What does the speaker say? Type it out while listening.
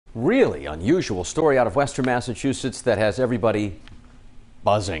Really unusual story out of Western Massachusetts that has everybody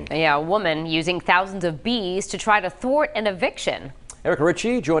buzzing. Yeah, a woman using thousands of bees to try to thwart an eviction. Erica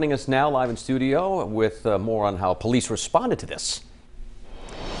Ritchie joining us now live in studio with more on how police responded to this.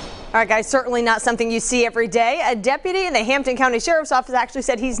 All right, guys, certainly not something you see every day. A deputy in the Hampton County Sheriff's Office actually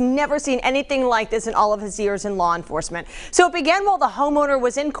said he's never seen anything like this in all of his years in law enforcement. So it began while the homeowner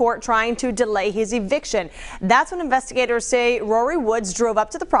was in court trying to delay his eviction. That's when investigators say Rory Woods drove up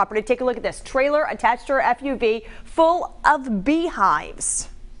to the property. Take a look at this trailer attached to her FUV full of beehives.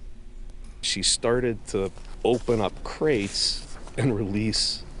 She started to open up crates and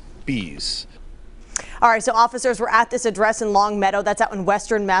release bees. All right, so officers were at this address in Long Meadow, that's out in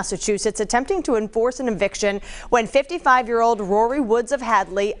Western Massachusetts, attempting to enforce an eviction when 55-year-old Rory Woods of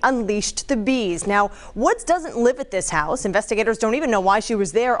Hadley unleashed the bees. Now, Woods doesn't live at this house. Investigators don't even know why she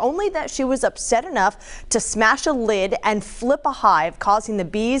was there, only that she was upset enough to smash a lid and flip a hive, causing the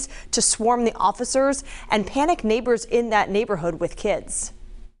bees to swarm the officers and panic neighbors in that neighborhood with kids.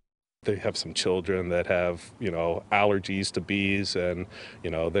 They have some children that have, allergies to bees, and,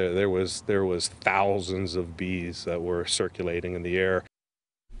 there was thousands of bees that were circulating in the air.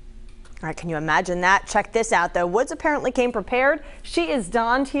 All right, can you imagine that? Check this out, though. Woods apparently came prepared. She is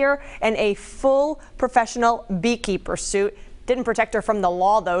donned here in a full professional beekeeper suit. Didn't protect her from the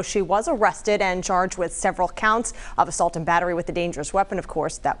law, though. She was arrested and charged with several counts of assault and battery with a dangerous weapon. Of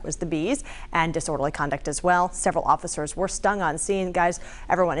course, that was the bees, and disorderly conduct as well. Several officers were stung on scene. Guys,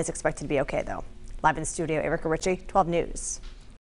 everyone is expected to be okay, though. Live in studio, Erica Ritchie, 12 News.